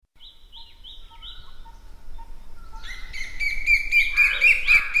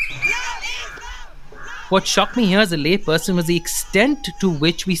What shocked me here as a layperson was the extent to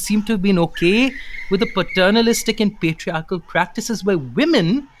which we seem to have been okay with the paternalistic and patriarchal practices where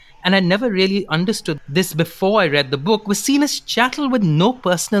women, and I never really understood this before I read the book, were seen as chattel with no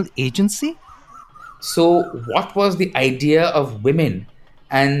personal agency. So, what was the idea of women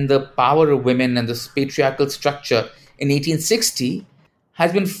and the power of women and this patriarchal structure in 1860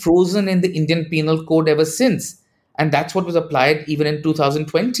 has been frozen in the Indian Penal Code ever since. And that's what was applied even in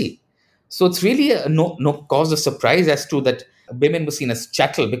 2020. So, it's really no cause of surprise as to that women were seen as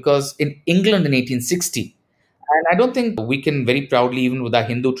chattel, because in England in 1860, and I don't think we can very proudly, even with our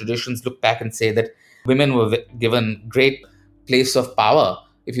Hindu traditions, look back and say that women were given great place of power.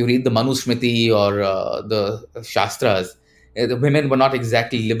 If you read the Manusmriti or the Shastras, the women were not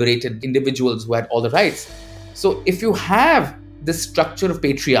exactly liberated individuals who had all the rights. So if you have this structure of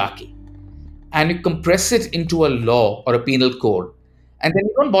patriarchy and you compress it into a law or a penal code, and then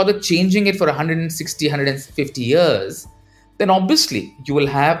you don't bother changing it for 160, 150 years, then obviously you will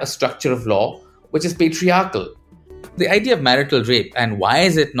have a structure of law which is patriarchal. The idea of marital rape, and why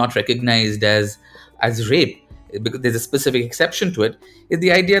is it not recognized as rape, because there's a specific exception to it, is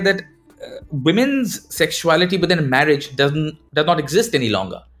the idea that women's sexuality within a marriage does not exist any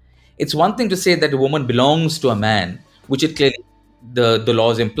longer. It's one thing to say that a woman belongs to a man, which it clearly the law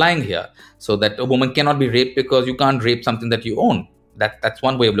is implying here, so that a woman cannot be raped because you can't rape something that you own. That's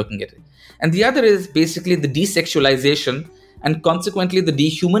one way of looking at it. And the other is basically the desexualization and consequently the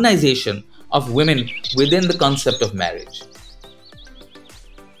dehumanization of women within the concept of marriage.